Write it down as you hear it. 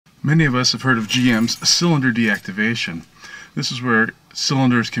Many of us have heard of GM's cylinder deactivation. This is where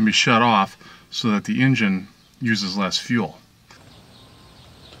cylinders can be shut off so that the engine uses less fuel.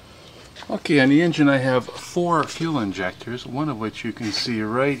 Okay, on the engine I have 4 fuel injectors, one of which you can see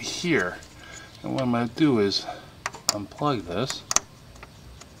right here. And what I'm going to do is unplug this.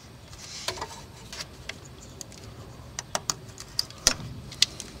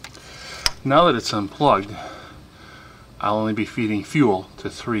 Now that it's unplugged, I'll only be feeding fuel to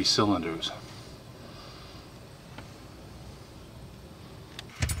 3 cylinders.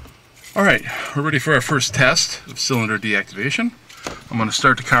 Alright, we're ready for our first test of cylinder deactivation. I'm going to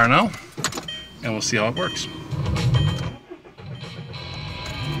start the car now, and we'll see how it works.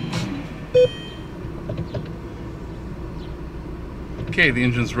 Okay, the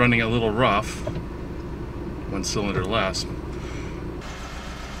engine's running a little rough, 1 cylinder less.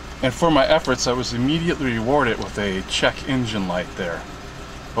 And for my efforts, I was immediately rewarded with a check engine light there.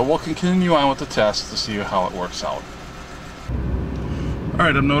 But we'll continue on with the test to see how it works out.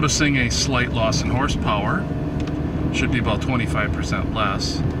 Alright, I'm noticing a slight loss in horsepower. Should be about 25%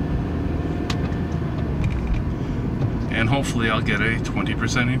 less. And hopefully I'll get a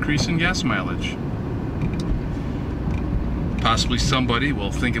 20% increase in gas mileage. Possibly somebody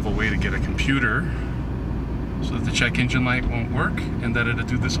will think of a way to get a computer so that the check engine light won't work and that it'll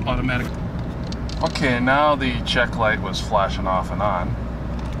do this automatically. Okay, now the check light was flashing off and on.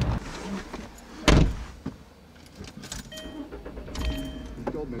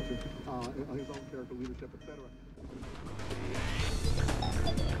 Mentioned his own character, leadership, etc.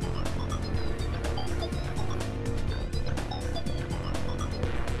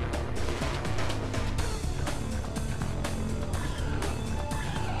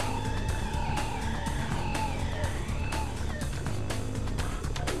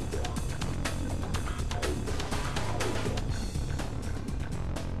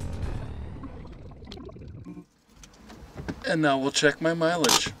 And now we'll check my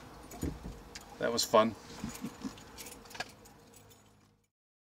mileage. That was fun.